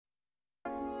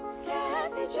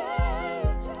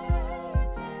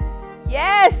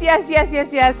Yes, yes, yes,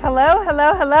 yes, yes. Hello,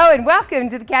 hello, hello, and welcome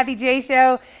to the Kathy J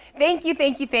Show. Thank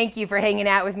you for hanging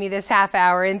out with me this half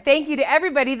hour, and thank you to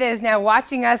everybody that is now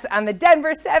watching us on the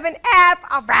Denver 7 app.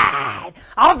 All right,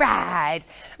 all right.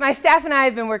 My staff and I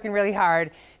have been working really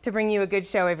hard to bring you a good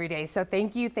show every day, so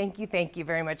thank you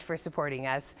very much for supporting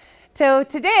us. So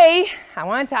today, I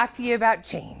want to talk to you about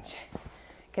change,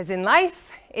 because in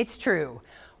life, it's true.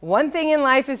 One thing in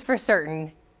life is for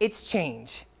certain, it's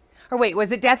change. Or wait,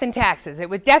 was it death and taxes? It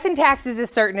was death and taxes is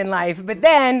certain in life, but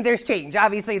then there's change.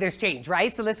 Obviously, there's change,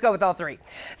 right? So let's go with all three.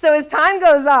 So as time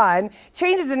goes on,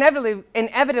 change is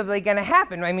inevitably going to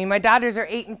happen. I mean, my daughters are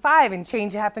 8 and 5, and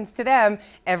change happens to them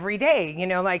every day. You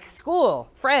know, like school,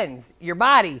 friends, your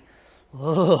body. For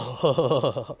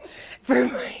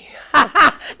me,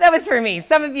 that was for me.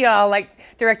 Some of you all like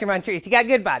Director Montrese. You got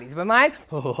good bodies, but mine,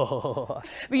 but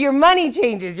your money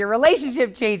changes, your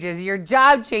relationship changes, your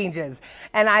job changes.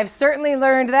 And I've certainly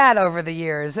learned that over the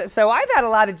years. So I've had a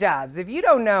lot of jobs. If you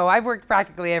don't know, I've worked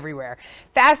practically everywhere.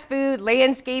 Fast food,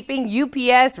 landscaping,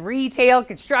 UPS, retail,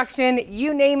 construction,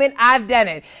 you name it, I've done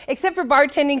it. Except for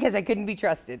bartending because I couldn't be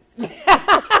trusted.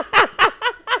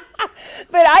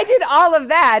 But I did all of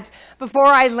that before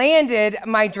I landed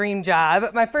my dream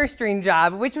job, my first dream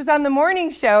job, which was on the morning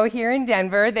show here in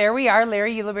Denver. There we are,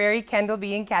 Larry Ulibarri, Kendall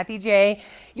B, and Kathy J.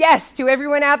 Yes, to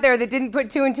everyone out there that didn't put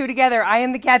 2 and 2 together, I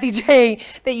am the Kathy J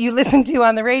that you listened to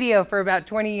on the radio for about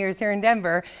 20 years here in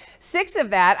Denver. 6 of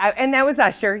that, and that was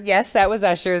Usher. Yes, that was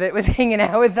Usher that was hanging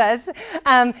out with us.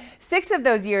 6 of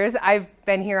those years, I've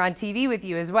been here on TV with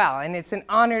you as well, and it's an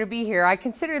honor to be here. I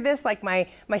consider this like my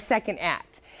second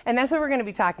act. And that's what we're going to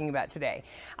be talking about today.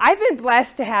 I've been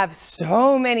blessed to have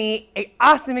so many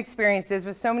awesome experiences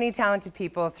with so many talented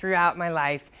people throughout my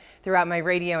life, throughout my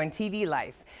radio and TV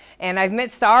life. And I've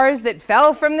met stars that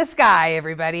fell from the sky,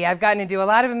 everybody. I've gotten to do a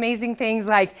lot of amazing things,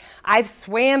 like I've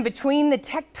swam between the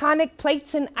tectonic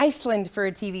plates in Iceland for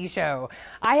a TV show.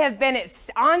 I have been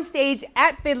on stage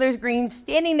at Fiddler's Green,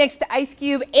 standing next to Ice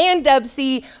Cube and Dub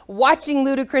C, watching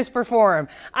Ludacris perform.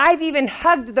 I've even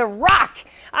hugged The Rock.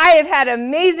 I have had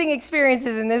amazing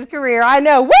experiences in this career. I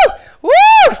know, woo, woo,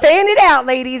 saying it out,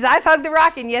 ladies. I've hugged The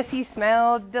Rock, and yes, he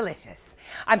smelled delicious.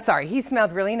 I'm sorry, he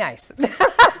smelled really nice.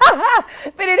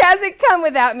 But it hasn't come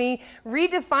without me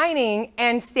redefining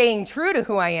and staying true to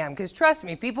who I am, because trust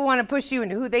me, people want to push you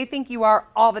into who they think you are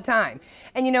all the time.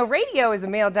 And you know, radio is a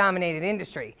male-dominated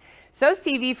industry. So's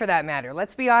TV, for that matter.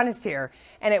 Let's be honest here.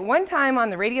 And at one time on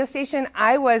the radio station,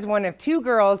 I was one of 2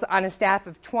 girls on a staff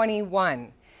of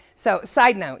 21. So,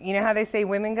 side note, you know how they say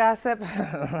women gossip?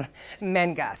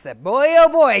 Men gossip. Boy, oh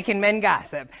boy, can men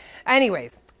gossip.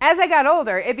 Anyways, as I got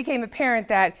older, it became apparent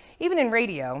that even in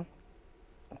radio,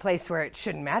 a place where it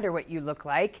shouldn't matter what you look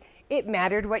like, it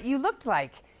mattered what you looked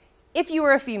like. If you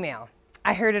were a female,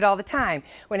 I heard it all the time.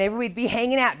 Whenever we'd be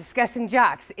hanging out discussing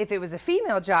jocks, if it was a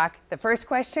female jock, the first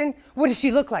question, what does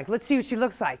she look like? Let's see what she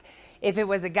looks like. If it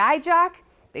was a guy jock,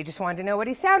 they just wanted to know what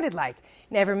he sounded like.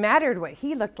 Never mattered what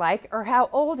he looked like or how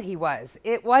old he was.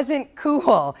 It wasn't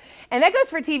cool. And that goes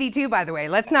for TV too, by the way.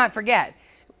 Let's not forget.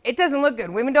 It doesn't look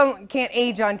good. Women can't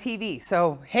age on TV.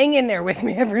 So hang in there with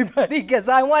me, everybody, because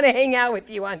I want to hang out with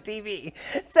you on TV.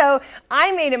 So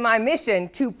I made it my mission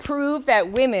to prove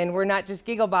that women were not just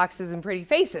giggle boxes and pretty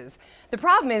faces. The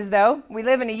problem is, though, we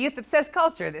live in a youth-obsessed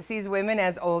culture that sees women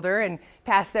as older and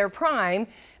past their prime,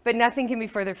 but nothing can be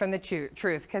further from the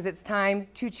truth, because it's time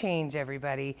to change,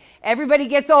 everybody. Everybody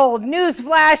gets old.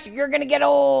 Newsflash, you're going to get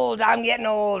old. I'm getting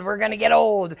old. We're going to get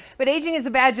old. But aging is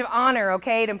a badge of honor,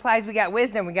 okay? It implies we got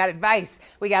wisdom, we got advice,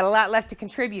 we got a lot left to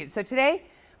contribute. So today,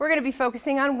 we're going to be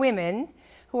focusing on women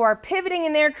who are pivoting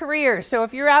in their careers. So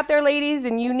if you're out there, ladies,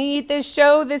 and you need this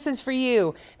show, this is for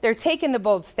you. They're taking the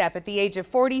bold step at the age of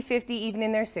 40, 50, even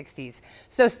in their 60s.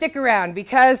 So stick around,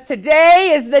 because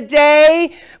today is the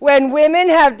day when women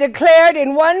have declared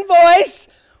in one voice,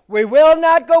 we will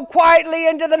not go quietly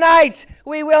into the night.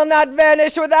 We will not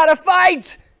vanish without a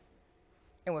fight.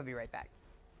 And we'll be right back.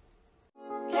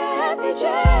 Kathy J.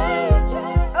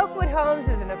 Oakwood Homes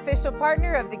is an official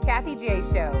partner of the Kathy J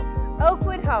Show.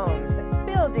 Oakwood Homes,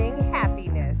 building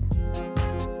happiness.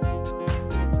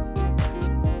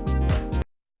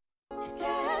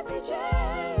 Kathy J.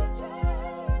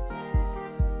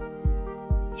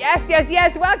 Yes, yes,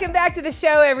 yes. Welcome back to the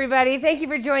show, everybody. Thank you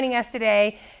for joining us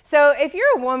today. So if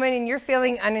you're a woman and you're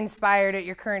feeling uninspired at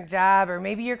your current job, or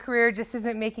maybe your career just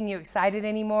isn't making you excited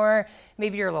anymore,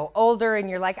 maybe you're a little older and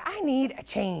you're like, I need a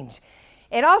change.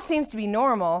 It all seems to be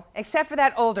normal, except for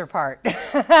that older part.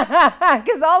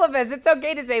 Because all of us, it's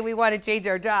okay to say we want to change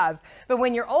our jobs. But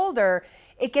when you're older,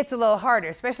 it gets a little harder,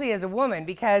 especially as a woman,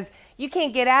 because you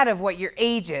can't get out of what your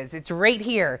age is. It's right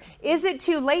here. Is it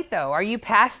too late though? Are you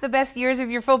past the best years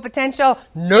of your full potential?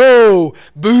 No.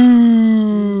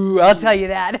 Boo. I'll tell you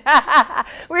that.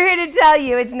 We're here to tell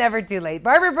you it's never too late.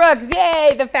 Barbara Brooks,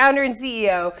 yay, the founder and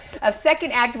CEO of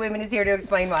Second Act Women, is here to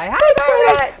explain why. Hi,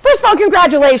 Barbara. First of all,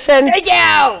 congratulations. Thank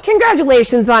you.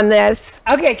 Congratulations on this.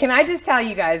 Okay, can I just tell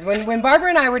you guys, when Barbara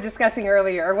and I were discussing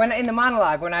earlier, or when in the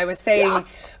monologue, when I was saying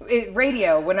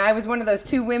radio, when I was one of those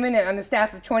 2 women on the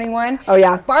staff of 21, oh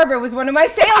yeah, Barbara was one of my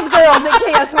sales girls at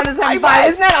KS 175.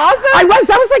 Isn't that awesome?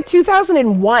 That was like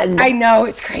 2001. I know,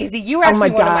 it's crazy. You were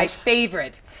actually one of my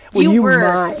favorite. Well, you were.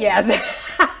 Mine. Yes.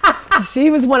 She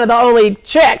was one of the only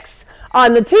chicks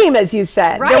on the team, as you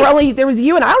said. Right. There was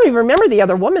you, and I don't even remember the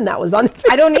other woman that was on the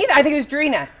team. I don't either. I think it was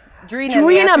Drina.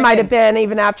 Drina might have been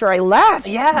even after I left.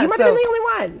 Yeah, you might have been the only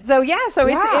one. So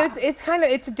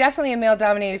it's definitely a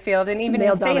male-dominated field, and even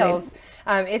in sales,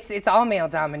 it's all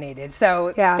male-dominated.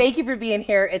 So thank you for being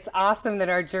here. It's awesome that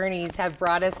our journeys have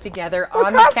brought us together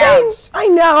on the couch. I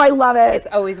know, I love it. It's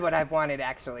always what I've wanted,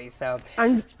 actually. So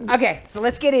okay, so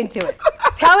let's get into it.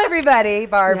 Tell everybody,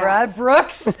 Barbara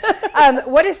Brooks,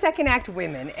 what is Second Act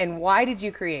Women, and why did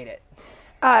you create it?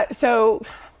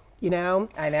 You know,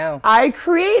 I know. I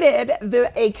created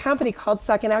a company called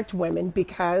Second Act Women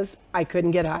because I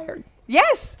couldn't get hired.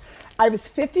 Yes. I was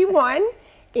 51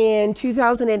 in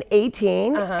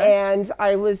 2018, and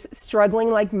I was struggling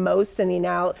like most, sending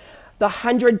out the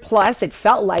 100+, it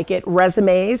felt like it,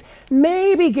 resumes,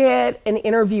 maybe get an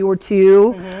interview or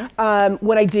 2.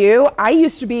 When I do, I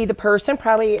used to be the person,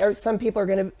 probably, or some people are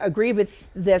going to agree with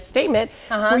this statement,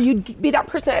 where you'd be that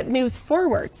person that moves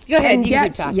forward. Go ahead, you can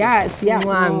keep talking. Yes.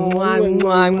 Mwah, mwah,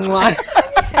 mwah, mwah.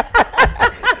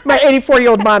 My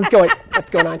 84-year-old mom's going,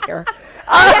 what's going on here?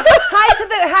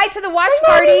 Hi to the watch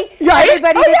party.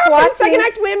 Everybody that's watching. Second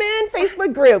Act Women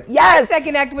Facebook group. Yes.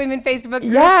 Second Act Women Facebook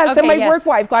group. Yes, and my work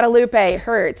wife, Guadalupe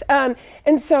Hertz.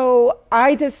 And so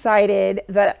I decided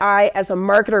that I, as a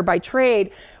marketer by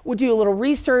trade, would do a little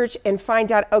research and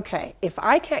find out, okay, if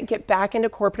I can't get back into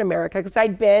corporate America, because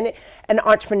I'd been an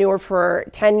entrepreneur for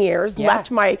 10 years,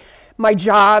 left my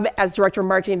job as director of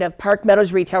marketing of Park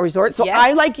Meadows Retail Resort. So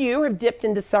I, like you, have dipped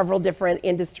into several different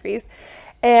industries.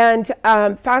 And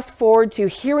fast forward to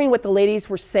hearing what the ladies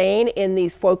were saying in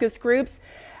these focus groups,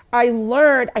 I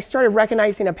started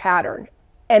recognizing a pattern.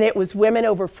 And it was women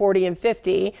over 40 and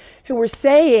 50 who were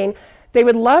saying they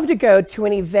would love to go to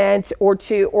an event or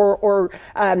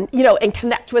and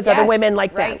connect with other women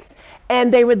like them.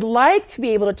 And they would like to be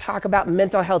able to talk about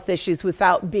mental health issues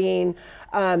without being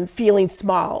feeling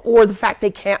small, or the fact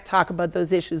they can't talk about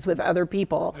those issues with other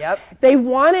people. They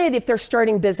wanted, if they're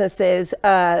starting businesses,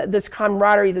 this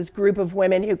camaraderie, this group of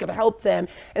women who could help them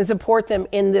and support them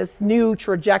in this new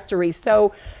trajectory.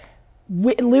 So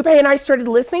Lupe and I started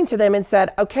listening to them and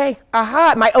said, okay,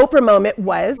 my Oprah moment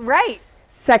was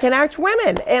Second Act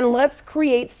Women, and let's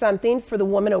create something for the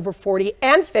woman over 40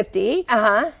 and 50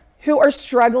 who are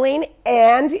struggling,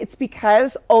 and it's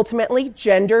because ultimately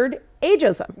gendered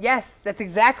ageism. Yes, that's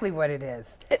exactly what it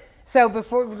is. So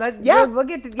before, we'll get to, we're going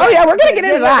to get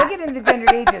into that. We'll get into gendered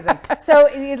ageism. So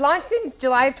it launched in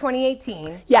July of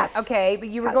 2018. Yes. Okay, but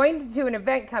you were going to an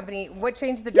event company. What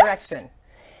changed the direction?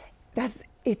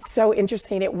 It's so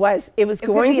interesting. It was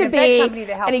going to be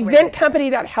an event company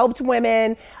that helped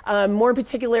women, more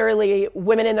particularly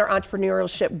women in their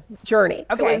entrepreneurship journey.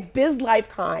 So it was Biz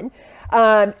LifeCon.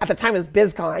 At the time it was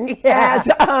BizCon.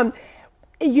 And,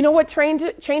 you know what changed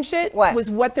it? What? Was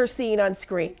what they're seeing on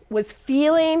screen. Was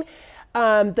feeling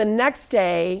the next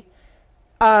day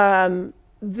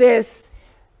this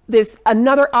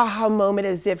another aha moment,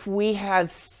 as if we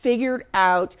have figured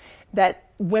out that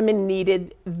women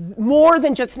needed more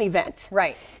than just an event.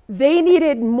 Right. They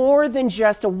needed more than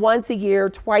just a once a year,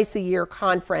 twice a year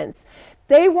conference.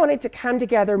 They wanted to come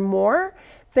together more.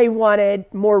 They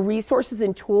wanted more resources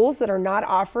and tools that are not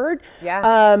offered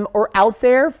or out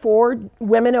there for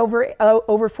women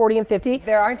over 40 and 50.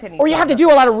 There aren't any. Or you have to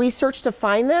do a lot of research to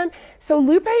find them. So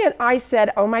Lupe and I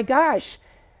said, oh my gosh,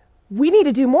 we need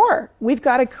to do more. We've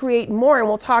got to create more. And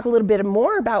we'll talk a little bit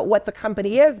more about what the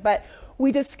company is. But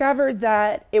we discovered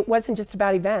that it wasn't just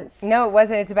about events. No, it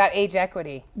wasn't. It's about age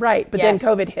equity. Right, but then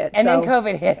COVID hit. And then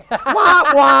COVID hit. Wah,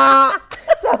 wah.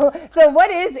 So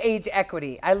what is age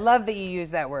equity? I love that you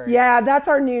use that word. Yeah, that's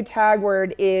our new tag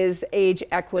word, is age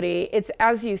equity. It's,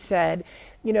 as you said,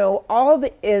 you know, all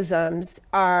the isms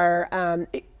are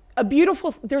a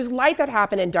beautiful, there's light that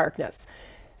happen in darkness.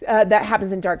 that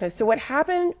happens in darkness. So what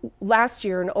happened last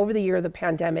year and over the year of the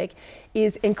pandemic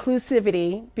is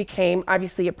inclusivity became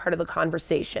obviously a part of the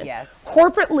conversation. Yes.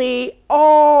 Corporately,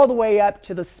 all the way up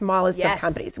to the smallest Yes. of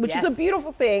companies, which Yes. is a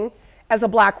beautiful thing as a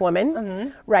Black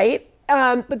woman, right?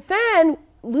 But then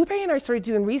Lupe and I started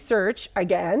doing research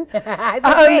again.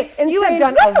 And you have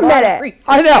done a lot of research.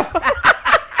 I know.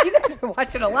 You guys have been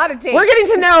watching a lot of tape. We're getting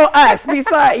to know us.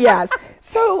 Besides, yes.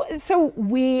 So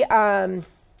we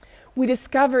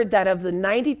discovered that of the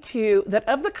 92, that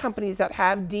of the companies that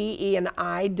have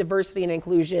DE&I, diversity and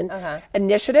inclusion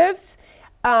initiatives,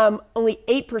 only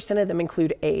 8% of them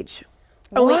include age.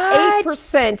 Only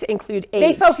 8% include age.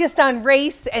 They focused on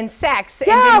race and sex.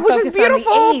 Yeah, and which didn't is focus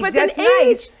beautiful. on the age. But then That's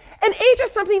age, nice. and age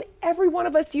is something every one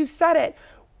of us. You said it.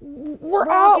 We're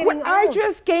all. getting I old.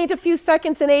 just gained a few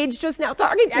seconds in age just now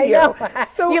talking to I you. know.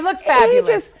 So You look age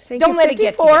fabulous. Thank Don't you, let it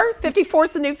get to you. 54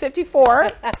 is the new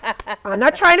 54. I'm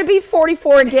not trying to be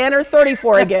 44 again or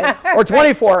 34 again or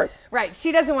 24. Right.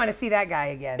 She doesn't want to see that guy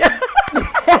again.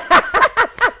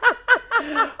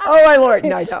 Oh my Lord,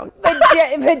 no, I don't. But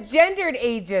gendered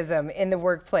ageism in the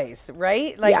workplace,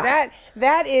 right? Like Yeah.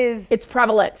 that is, It's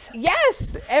prevalent.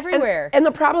 yes, everywhere. And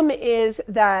the problem is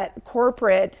that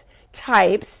corporate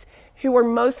types who are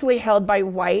mostly held by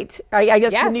white, I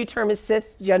guess Yeah. the new term is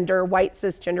cisgender, white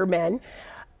cisgender men,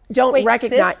 don't Wait,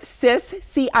 recognize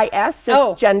C-I-S,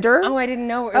 cisgender. Oh, I didn't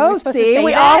know. Are Oh, we supposed see, to say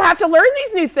we that? all have to learn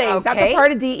these new things. That's Okay. a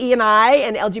part of DE&I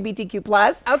and LGBTQ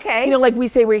plus. Okay. You know, like we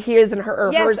say we're his and her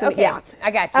or Yes, hers. And, okay. yeah.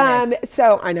 I got you now.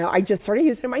 So I know, I just started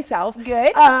using it myself.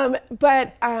 Good.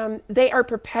 But they are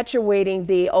perpetuating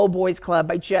the old boys club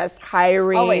by just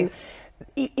hiring, Always.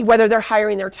 whether they're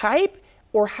hiring their type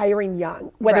or hiring young,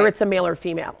 whether Right. it's a male or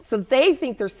female. So they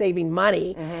think they're saving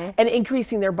money and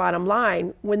increasing their bottom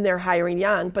line when they're hiring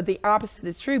young, but the opposite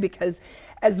is true because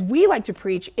as we like to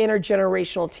preach,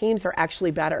 intergenerational teams are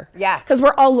actually better. Yeah. Because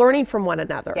we're all learning from one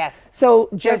another. Yes. So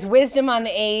There's just, wisdom on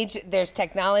the age. There's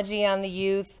technology on the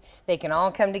youth. They can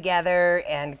all come together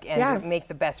and Yeah. make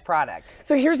the best product.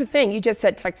 so here's the thing, you just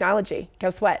said technology.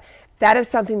 Guess what? That is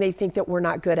something they think that we're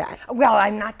not good at. Well,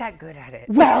 I'm not that good at it.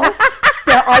 Well,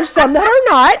 there are some that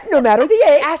are not, no matter the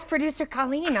age. Ask producer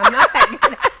Colleen. I'm not that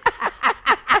good at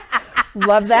it.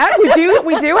 Love that.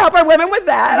 We do help our women with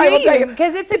that. I will tell you.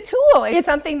 Because it's a tool. It's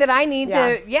something that I need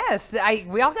Yeah. to, yes,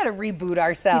 we all got to reboot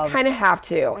ourselves. Kind of have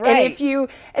to. Right.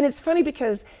 And it's funny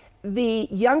because the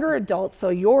younger adults, so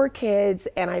your kids,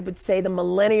 and I would say the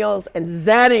millennials and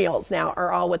zennials now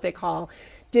are all what they call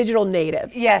digital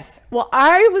natives. Yes. Well,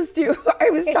 I was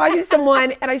talking to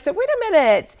someone and I said, wait a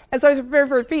minute, as I was preparing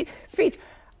for a speech,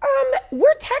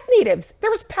 we're tech natives.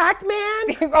 There was Pac-Man.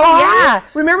 Yeah.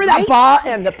 Remember that ball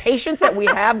and the patience that we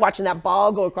have watching that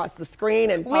ball go across the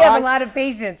screen and We have a lot of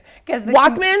patience because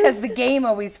Walkmans? the game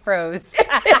always froze.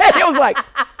 it was like,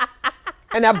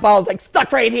 and that ball's like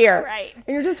stuck right here. Right. And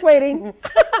you're just waiting.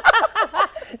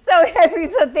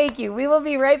 So thank you. We will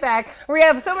be right back. We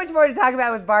have so much more to talk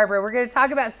about with Barbara. We're going to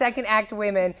talk about Second Act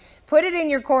Women. Put it in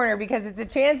your corner because it's a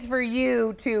chance for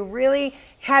you to really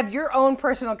have your own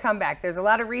personal comeback. There's a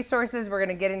lot of resources. We're going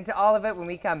to get into all of it when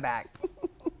we come back.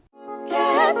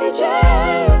 Kathy J.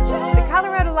 The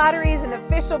Colorado Lottery is an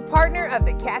official partner of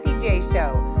the Kathy J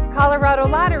Show. Colorado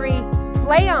Lottery,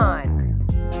 play on.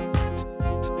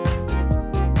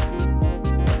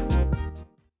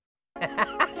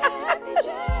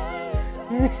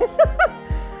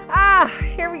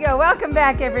 Here we go. Welcome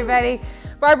back, everybody.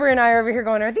 Barbara and I are over here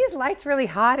going, are these lights really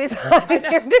hot? It's hot in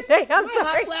here today. I'm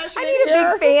sorry. I need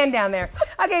a big fan down there.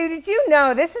 Okay, did you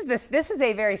know, this is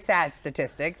a very sad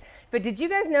statistic, but did you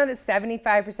guys know that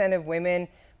 75% of women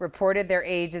reported their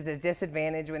age as a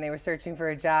disadvantage when they were searching for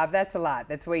a job? That's a lot.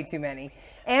 That's way too many.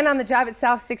 And on the job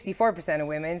itself, 64% of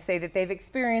women say that they've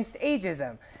experienced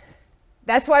ageism.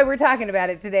 That's why we're talking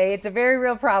about it today. It's a very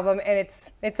real problem, and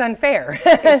it's unfair.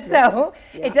 So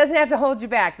it doesn't have to hold you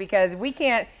back because we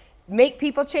can't make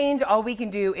people change. All we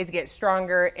can do is get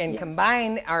stronger and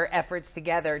combine our efforts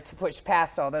together to push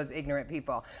past all those ignorant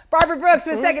people. Barbara Brooks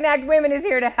with Second Act Women is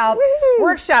here to help.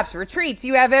 Workshops, retreats,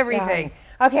 you have everything.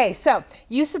 Okay, so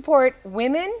you support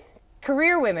women,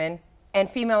 career women, and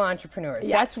female entrepreneurs.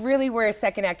 That's really where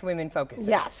Second Act Women focuses.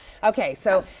 Yes. Okay,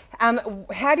 so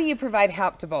how do you provide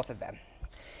help to both of them?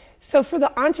 So for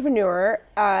the entrepreneur,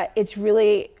 it's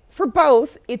really, for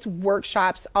both, it's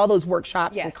workshops, all those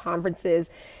workshops and conferences,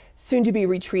 soon to be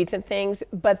retreats and things,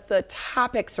 but the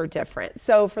topics are different.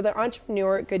 So for the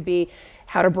entrepreneur, it could be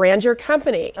how to brand your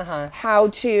company, how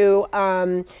to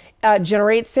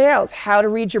generate sales, how to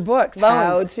read your books,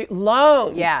 Loans.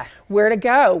 loans, where to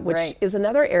go, which Right. is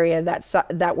another area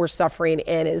that we're suffering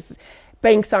in is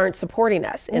banks aren't supporting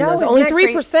us. And No, there's isn't only that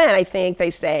great? 3%, I think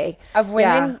they say. Of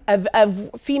women? Yeah,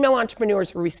 of female entrepreneurs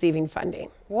who are receiving funding.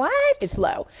 What? It's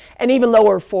low. And even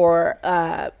lower for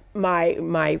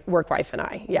my work wife and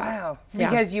I. Yeah. Wow. Yeah.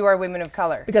 Because you are women of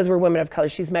color. Because we're women of color.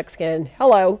 She's Mexican.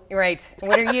 Hello. Right.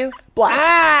 What are you?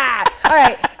 Black. All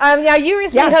right. Now, you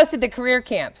recently Yeah. hosted the career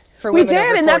camp for We women over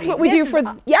did, and that's 40. what we do This for, is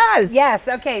yes. Yes.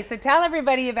 Okay. So tell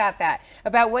everybody about that,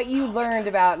 about what you learned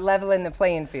about leveling the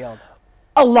playing field.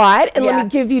 A lot, and Yeah.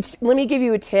 let me give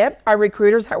you a tip. Our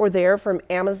recruiters that were there from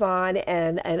Amazon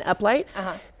and Uplight,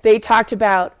 they talked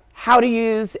about how to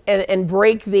use and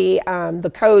break the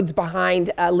codes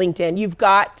behind LinkedIn. You've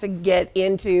got to get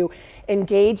into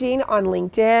engaging on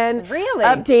LinkedIn. Really?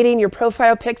 Updating your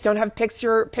profile pics. Don't have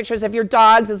pictures of your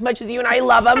dogs as much as you and I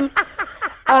love them.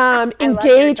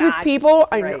 Engage with people.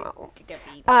 I Right. know.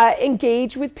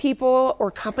 Engage with people or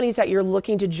companies that you're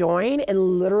looking to join,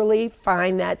 and literally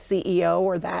find that CEO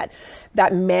or that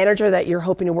manager that you're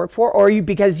hoping to work for, or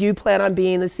because you plan on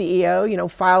being the CEO,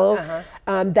 follow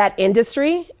that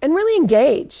industry and really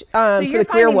engage So for you're the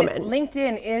career finding that woman.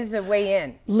 LinkedIn is a way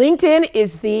in. LinkedIn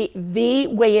is the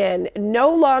way in.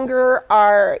 No longer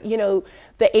are, the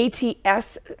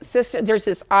ATS system. There's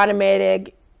this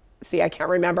automated, I can't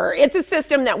remember. It's a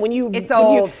system that It's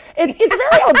old. It's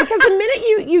very old, because the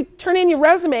minute you turn in your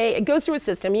resume, it goes through a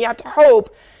system. You have to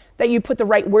hope that you put the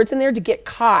right words in there to get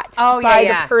caught by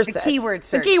the person. The keyword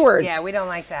search. The keywords. Yeah, we don't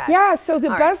like that. Yeah, so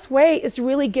the All best way is to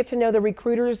really get to know the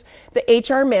recruiters, the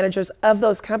HR managers of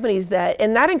those companies,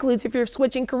 and that includes if you're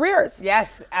switching careers.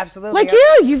 Yes, absolutely. Like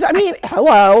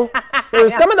hello.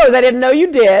 There's some of those I didn't know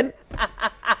you did.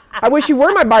 I wish you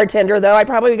were my bartender, though. I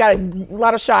probably got a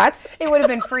lot of shots. It would have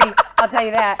been free, I'll tell you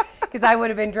that, because I would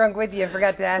have been drunk with you and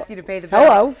forgot to ask you to pay the bill.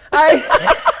 Hello. All right.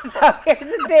 So here's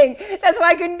the thing. That's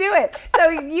why I couldn't do it. So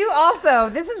you also,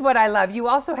 this is what I love. You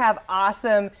also have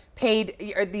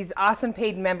these awesome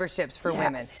paid memberships for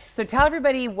women. So tell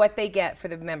everybody what they get for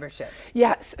the membership.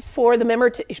 Yes, for the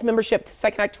membership to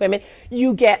Second Act Women,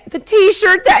 you get the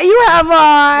T-shirt that you have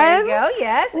on. There you go.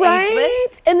 Yes. Right?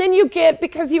 Ageless. And then you get,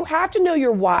 because you have to know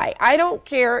your why. I don't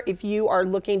care if you are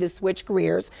looking to switch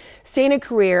careers, stay in a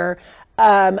career,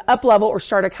 up level, or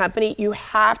start a company. You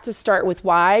have to start with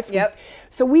why. Yep.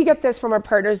 So we get this from our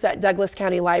partners at Douglas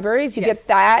County Libraries. You get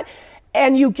that.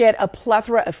 And you get a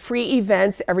plethora of free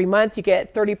events every month. You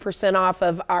get 30% off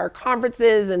of our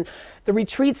conferences and the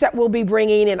retreats that we'll be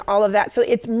bringing and all of that. So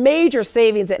it's major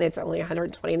savings, and it's only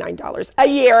 $129 a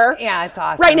year. Yeah, it's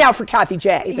awesome. Right now for Kathy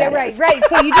J. Yeah, right.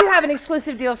 So you do have an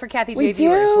exclusive deal for Kathy J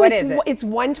viewers. What is it? It's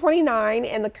 $129,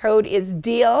 and the code is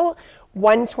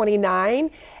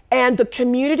DEAL129. And the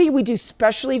community, we do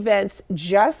special events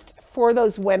just for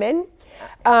those women.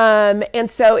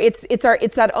 And so it's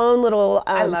that own little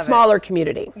smaller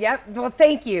community. Yep. Well,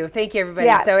 thank you everybody.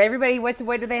 Yes. So everybody, what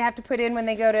do they have to put in when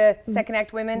they go to Second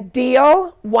Act Women?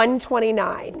 Deal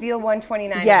 129. Deal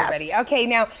 129. Yes. Everybody. Okay.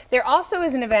 Now there also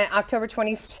is an event October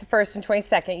 21st and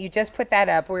 22nd. You just put that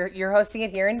up. You're hosting it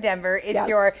here in Denver. It's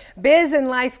your Biz and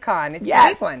Life Con. It's the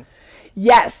big one.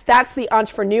 Yes, that's the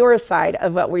entrepreneur side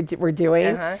of what we're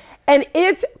doing. And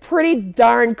it's pretty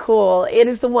darn cool. It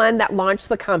is the one that launched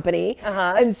the company.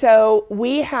 And so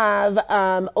we have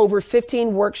over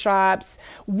 15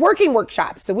 working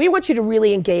workshops. So we want you to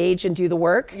really engage and do the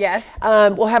work. Yes.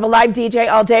 We'll have a live DJ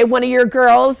all day. One of your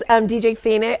girls, DJ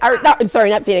Phoenix, I'm sorry,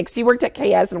 not Phoenix. She worked at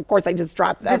KS, and of course I just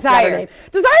dropped that. Desire.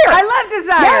 I love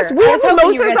Desire. Yes, we have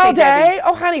mimosas all day. Debbie.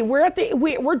 Oh, honey,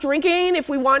 we're drinking if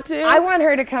we want to. I want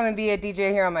her to come and be a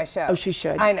DJ here on my show. Oh, she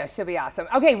should. I know, she'll be awesome.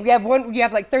 Okay, you have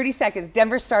like 30 seconds.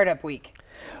 Denver Startup Week.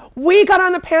 We got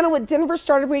on the panel with Denver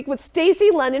Startup Week with Stacy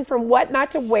London from What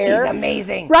Not to Wear. She's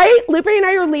amazing. Right? Lupe and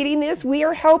I are leading this. We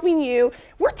are helping you.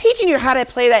 We're teaching you how to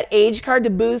play that age card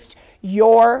to boost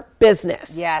your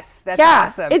business. Yes, that's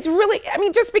awesome. It's really,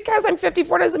 just because I'm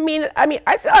 54 doesn't mean,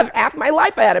 I still have half my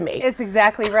life ahead of me. It's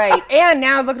exactly right. And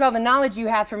now look at all the knowledge you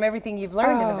have from everything you've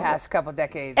learned in the past couple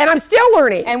decades. And I'm still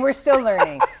learning. And we're still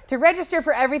learning. To register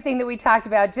for everything that we talked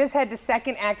about, just head to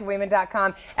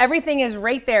SecondActWomen.com. Everything is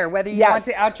right there, whether you want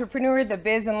the entrepreneur, the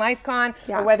Biz and Life Con,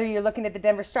 or whether you're looking at the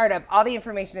Denver Startup. All the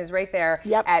information is right there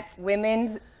at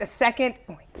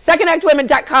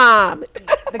SecondActWomen.com.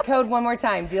 The code one more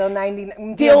time, Deal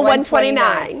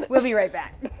 129. We'll be right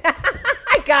back.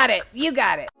 I got it. You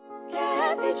got it.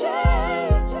 Kathy J.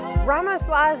 Ramos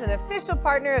Law is an official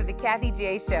partner of the Kathy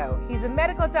J Show. He's a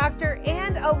medical doctor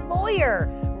and a lawyer.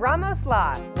 Ramos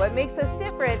Law, what makes us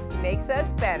different makes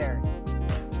us better.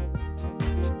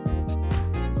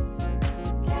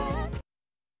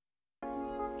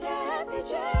 Kathy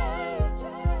J.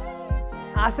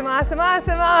 Awesome, awesome,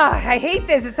 awesome. Oh, I hate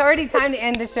this. It's already time to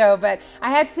end the show, but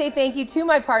I have to say thank you to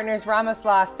my partners, Ramos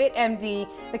Law, Fit MD,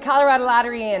 the Colorado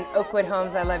Lottery, and Oakwood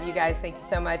Homes. I love you guys. Thank you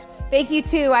so much. Thank you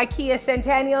to IKEA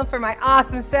Centennial for my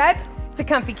awesome set. It's a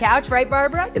comfy couch, right,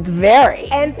 Barbara? It's very.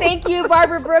 And thank you,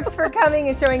 Barbara Brooks, for coming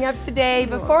and showing up today.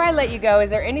 Before I let you go,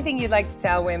 is there anything you'd like to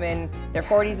tell women, their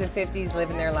 40s and 50s,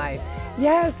 living their life?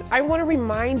 Yes, I want to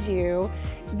remind you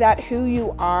that who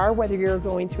you are, whether you're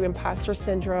going through imposter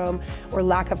syndrome or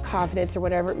lack of confidence or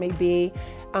whatever it may be,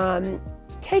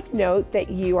 take note that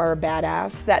you are a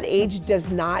badass, that age does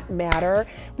not matter.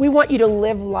 We want you to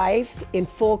live life in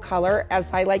full color,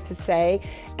 as I like to say,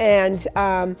 and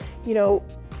you know,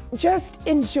 just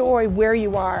enjoy where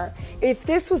you are. If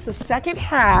this was the second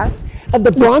half of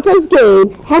the Broncos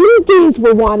game, how many games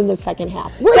were won in the second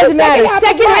half? Doesn't matter.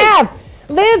 Second half.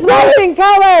 Live life in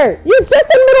color. You're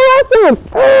just in middle essence.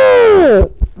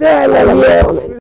 Oh, I love you.